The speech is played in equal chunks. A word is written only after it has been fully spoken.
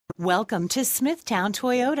Welcome to Smithtown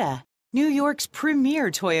Toyota, New York's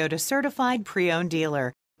premier Toyota certified pre-owned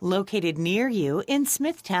dealer, located near you in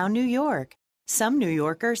Smithtown, New York. Some New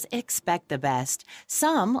Yorkers expect the best.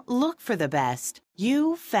 Some look for the best.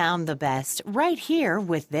 You found the best right here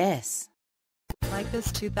with this. Like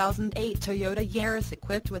this 2008 Toyota Yaris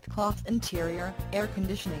equipped with cloth interior, air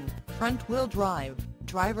conditioning, front-wheel drive,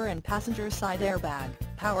 driver and passenger side airbag,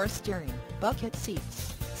 power steering, bucket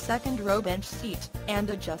seats, second-row bench seat, and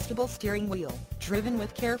adjustable steering wheel, driven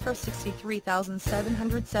with care for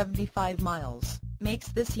 63,775 miles, makes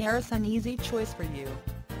this Yaris an easy choice for you.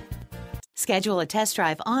 Schedule a test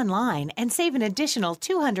drive online and save an additional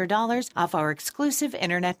 $200 off our exclusive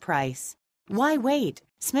internet price. Why wait?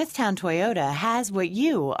 Smithtown Toyota has what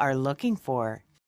you are looking for.